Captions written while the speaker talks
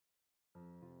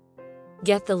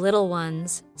Get the little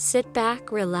ones, sit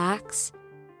back, relax,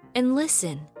 and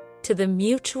listen to the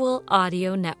Mutual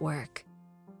Audio Network.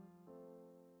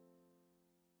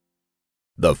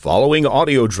 The following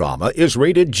audio drama is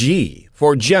rated G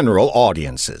for general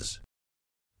audiences.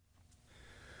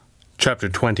 Chapter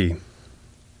 20.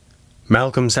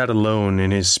 Malcolm sat alone in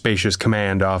his spacious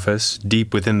command office,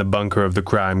 deep within the bunker of the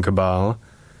crime cabal.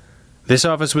 This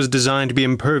office was designed to be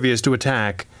impervious to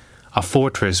attack, a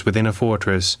fortress within a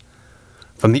fortress.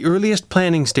 From the earliest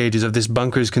planning stages of this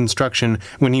bunker's construction,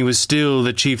 when he was still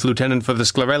the chief lieutenant for the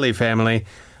Sclarelli family,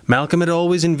 Malcolm had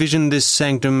always envisioned this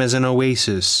sanctum as an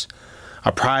oasis,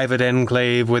 a private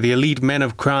enclave where the elite men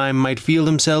of crime might feel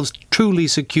themselves truly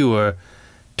secure,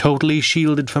 totally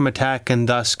shielded from attack and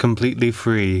thus completely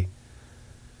free.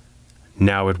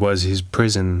 Now it was his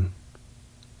prison.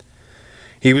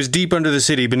 He was deep under the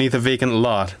city beneath a vacant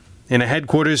lot, in a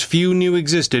headquarters few knew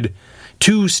existed.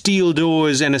 2 steel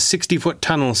doors and a 60-foot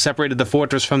tunnel separated the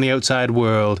fortress from the outside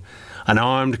world. An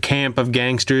armed camp of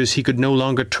gangsters he could no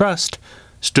longer trust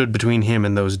stood between him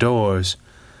and those doors.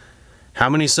 How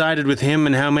many sided with him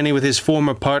and how many with his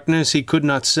former partners he could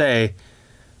not say,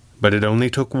 but it only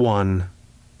took one.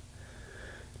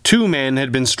 2 men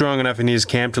had been strong enough in his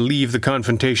camp to leave the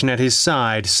confrontation at his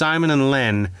side, Simon and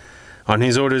Len. On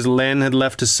his orders, Len had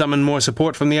left to summon more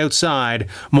support from the outside,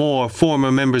 more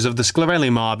former members of the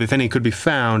Sclarelli mob, if any could be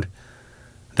found.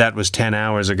 That was 10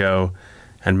 hours ago,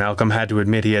 and Malcolm had to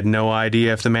admit he had no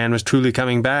idea if the man was truly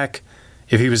coming back,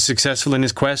 if he was successful in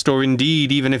his quest, or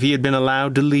indeed even if he had been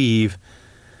allowed to leave.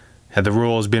 Had the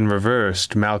roles been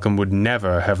reversed, Malcolm would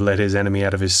never have let his enemy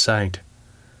out of his sight.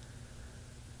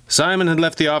 Simon had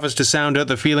left the office to sound out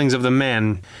the feelings of the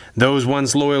men. Those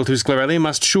once loyal to Sclarelli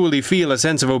must surely feel a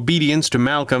sense of obedience to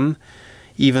Malcolm.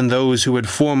 Even those who had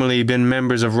formerly been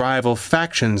members of rival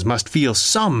factions must feel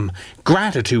some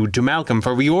gratitude to Malcolm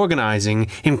for reorganizing,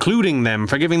 including them,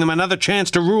 for giving them another chance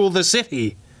to rule the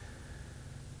city.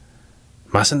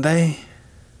 Mustn't they?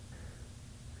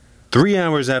 3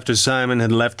 hours after Simon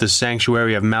had left the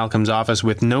sanctuary of Malcolm's office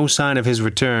with no sign of his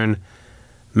return,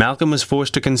 Malcolm was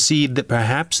forced to concede that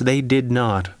perhaps they did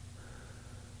not.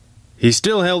 He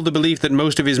still held the belief that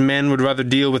most of his men would rather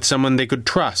deal with someone they could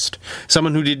trust,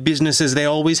 someone who did business as they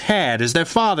always had, as their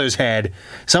fathers had,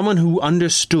 someone who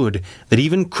understood that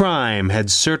even crime had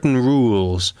certain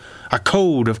rules, a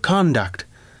code of conduct.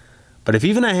 But if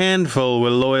even a handful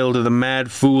were loyal to the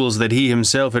mad fools that he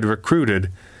himself had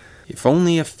recruited, if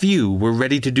only a few were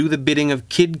ready to do the bidding of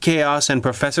Kid Chaos and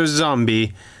Professor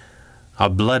Zombie, a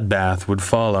bloodbath would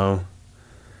follow.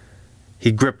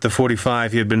 He gripped the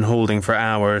 .45 he had been holding for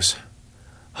hours.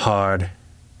 Hard.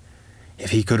 If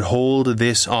he could hold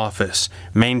this office,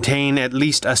 maintain at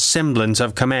least a semblance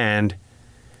of command.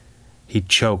 He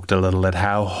choked a little at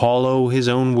how hollow his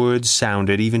own words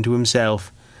sounded, even to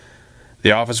himself.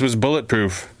 The office was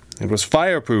bulletproof. It was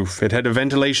fireproof. It had a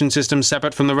ventilation system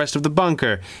separate from the rest of the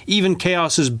bunker. Even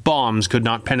Chaos's bombs could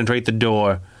not penetrate the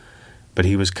door. But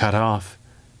he was cut off,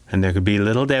 and there could be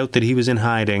little doubt that he was in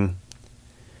hiding.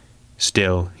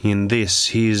 Still, in this,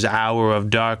 his hour of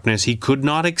darkness, he could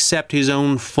not accept his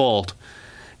own fault,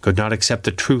 could not accept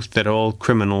the truth that all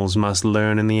criminals must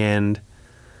learn in the end.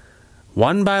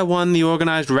 One by one, the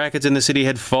organized rackets in the city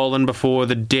had fallen before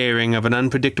the daring of an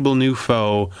unpredictable new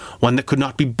foe, one that could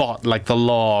not be bought like the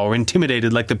law or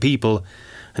intimidated like the people,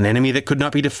 an enemy that could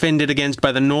not be defended against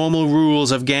by the normal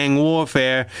rules of gang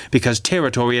warfare because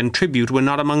territory and tribute were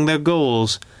not among their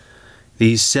goals.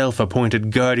 These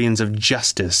self-appointed guardians of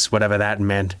justice, whatever that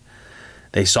meant.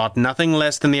 They sought nothing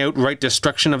less than the outright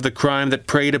destruction of the crime that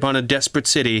preyed upon a desperate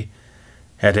city,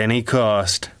 at any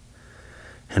cost.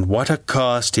 And what a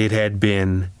cost it had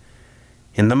been.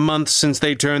 In the months since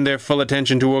they turned their full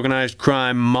attention to organized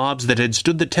crime, mobs that had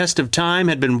stood the test of time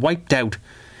had been wiped out.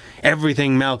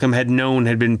 Everything Malcolm had known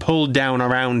had been pulled down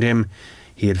around him.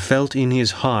 He had felt in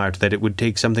his heart that it would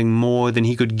take something more than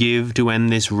he could give to end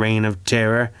this reign of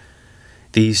terror.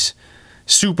 These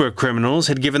super criminals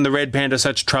had given the Red Panda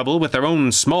such trouble with their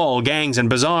own small gangs and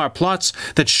bizarre plots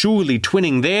that surely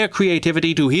twinning their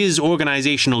creativity to his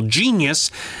organizational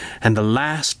genius and the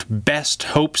last best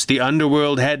hopes the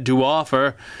underworld had to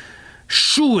offer,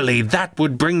 surely that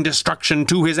would bring destruction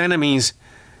to his enemies.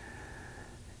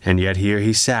 And yet here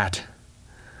he sat,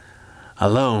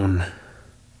 alone.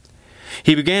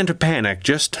 He began to panic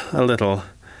just a little.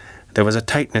 There was a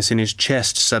tightness in his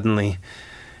chest suddenly.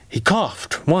 He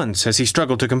coughed once as he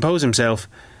struggled to compose himself.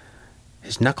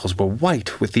 His knuckles were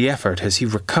white with the effort as he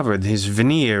recovered his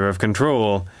veneer of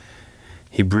control.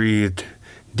 He breathed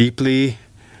deeply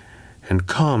and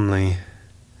calmly.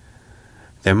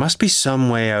 There must be some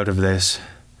way out of this.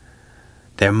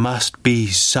 There must be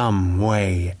some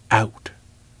way out.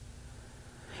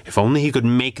 If only he could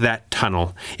make that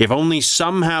tunnel. If only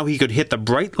somehow he could hit the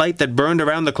bright light that burned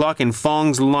around the clock in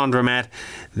Fong's laundromat,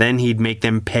 then he'd make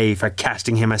them pay for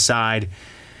casting him aside.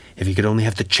 If he could only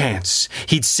have the chance,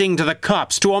 he'd sing to the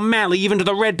cops, to O'Malley, even to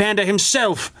the Red Panda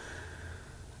himself.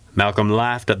 Malcolm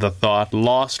laughed at the thought,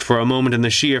 lost for a moment in the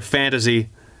sheer fantasy.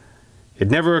 It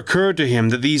never occurred to him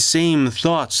that these same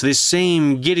thoughts, this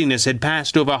same giddiness had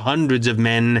passed over hundreds of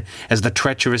men as the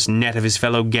treacherous net of his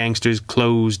fellow gangsters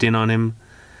closed in on him.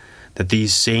 That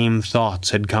these same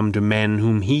thoughts had come to men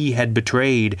whom he had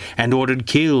betrayed and ordered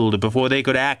killed before they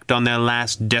could act on their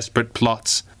last desperate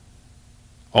plots.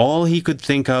 All he could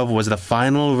think of was the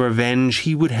final revenge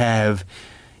he would have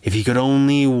if he could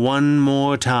only one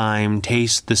more time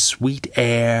taste the sweet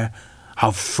air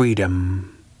of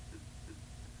freedom.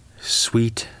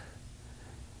 Sweet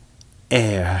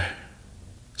air.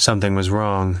 Something was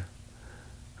wrong.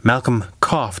 Malcolm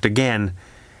coughed again.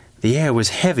 The air was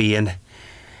heavy and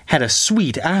had a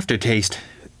sweet aftertaste.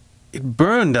 It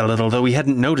burned a little, though he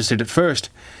hadn't noticed it at first.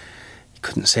 He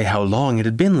couldn't say how long it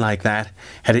had been like that.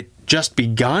 Had it just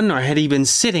begun, or had he been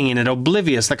sitting in it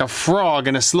oblivious like a frog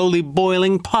in a slowly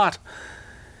boiling pot?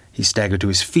 He staggered to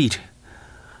his feet.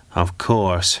 Of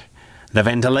course. The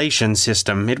ventilation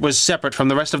system. It was separate from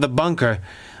the rest of the bunker.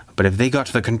 But if they got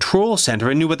to the control center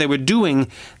and knew what they were doing,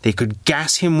 they could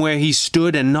gas him where he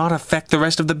stood and not affect the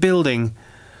rest of the building.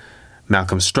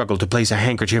 Malcolm struggled to place a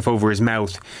handkerchief over his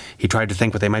mouth. He tried to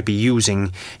think what they might be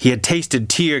using. He had tasted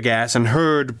tear gas and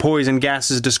heard poison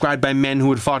gases described by men who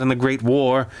had fought in the Great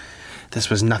War. This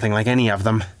was nothing like any of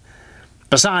them.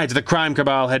 Besides, the crime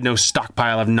cabal had no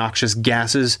stockpile of noxious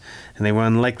gases, and they were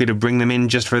unlikely to bring them in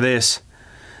just for this.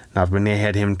 Not when they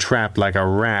had him trapped like a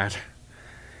rat.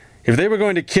 If they were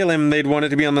going to kill him, they'd want it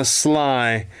to be on the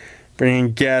sly.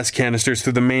 Bringing gas canisters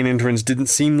through the main entrance didn't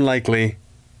seem likely.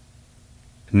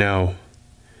 No.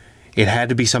 It had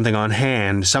to be something on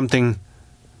hand, something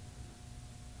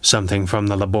from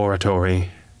the laboratory.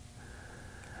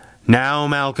 Now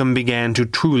Malcolm began to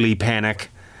truly panic.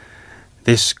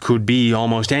 This could be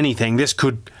almost anything.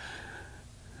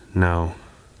 No.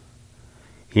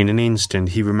 In an instant,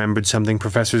 he remembered something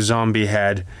Professor Zombie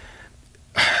had.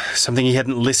 Something he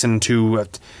hadn't listened to.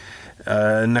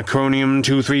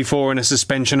 Necronium-234 in a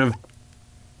suspension of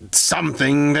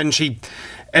something. Then she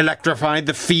electrified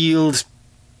the field.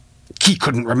 He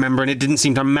couldn't remember, and it didn't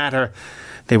seem to matter.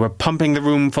 They were pumping the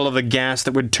room full of the gas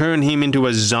that would turn him into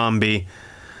a zombie.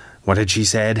 What had she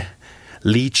said?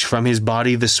 Leech from his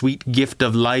body the sweet gift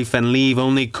of life and leave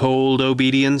only cold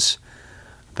obedience?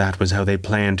 That was how they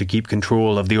planned to keep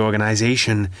control of the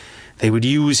organization. They would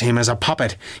use him as a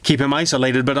puppet, keep him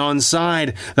isolated but on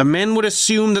side. The men would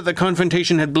assume that the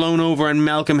confrontation had blown over and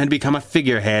Malcolm had become a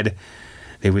figurehead.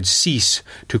 They would cease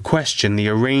to question the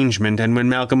arrangement, and when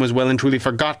Malcolm was well and truly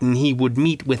forgotten, he would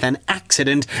meet with an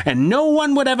accident, and no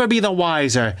one would ever be the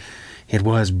wiser. It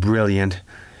was brilliant.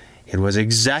 It was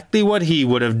exactly what he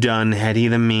would have done had he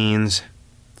the means.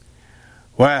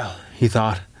 Well, he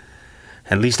thought,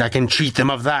 at least I can cheat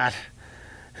them of that.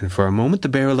 And for a moment the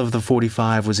barrel of the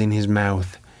 .45 was in his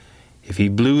mouth. If he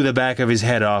blew the back of his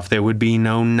head off, there would be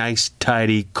no nice,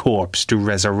 tidy corpse to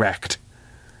resurrect.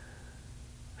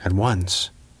 At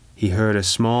once, he heard a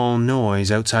small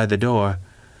noise outside the door.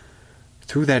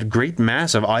 Through that great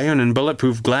mass of iron and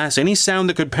bulletproof glass, any sound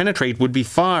that could penetrate would be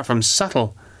far from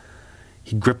subtle.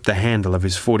 He gripped the handle of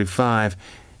his .45,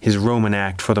 his Roman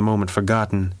act for the moment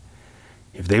forgotten.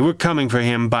 If they were coming for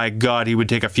him, by God, he would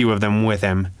take a few of them with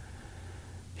him.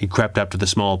 He crept up to the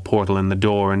small portal in the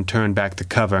door and turned back the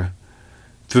cover.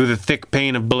 Through the thick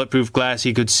pane of bulletproof glass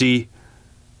he could see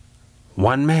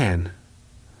one man.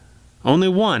 Only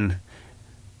one.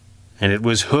 And it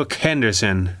was Hook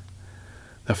Henderson.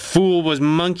 The fool was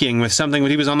monkeying with something,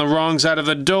 but he was on the wrong side of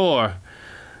the door.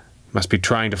 He must be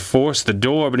trying to force the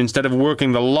door, but instead of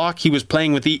working the lock, he was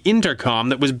playing with the intercom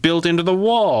that was built into the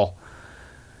wall.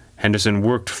 Henderson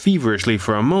worked feverishly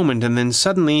for a moment, and then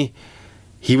suddenly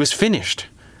he was finished,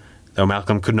 though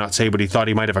Malcolm could not say what he thought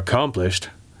he might have accomplished.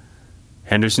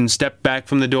 Henderson stepped back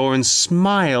from the door and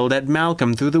smiled at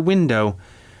Malcolm through the window,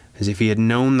 as if he had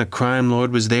known the crime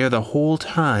lord was there the whole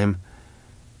time.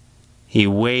 He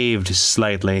waved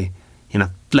slightly, in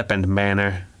a flippant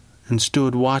manner, and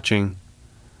stood watching.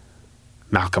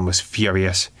 Malcolm was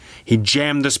furious. He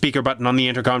jammed the speaker button on the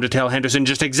intercom to tell Henderson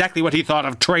just exactly what he thought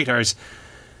of traitors.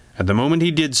 At the moment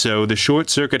he did so, the short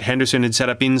circuit Henderson had set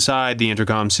up inside the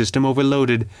intercom system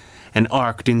overloaded and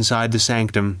arced inside the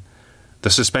sanctum. The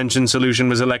suspension solution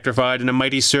was electrified in a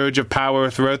mighty surge of power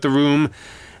throughout the room,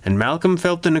 and Malcolm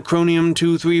felt the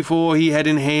Necronium-234 he had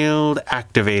inhaled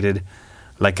activated,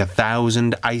 like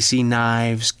 1,000 icy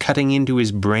knives cutting into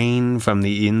his brain from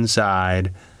the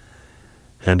inside.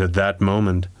 And at that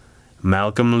moment,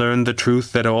 Malcolm learned the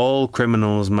truth that all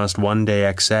criminals must one day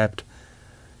accept,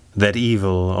 that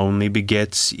evil only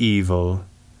begets evil.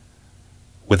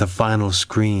 With a final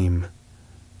scream,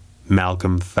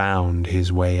 Malcolm found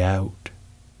his way out.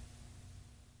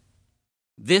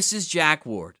 This is Jack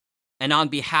Ward, and on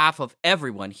behalf of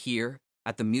everyone here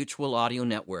at the Mutual Audio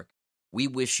Network, we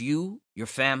wish you, your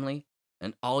family,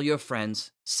 and all your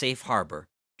friends safe harbor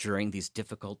during these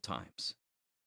difficult times.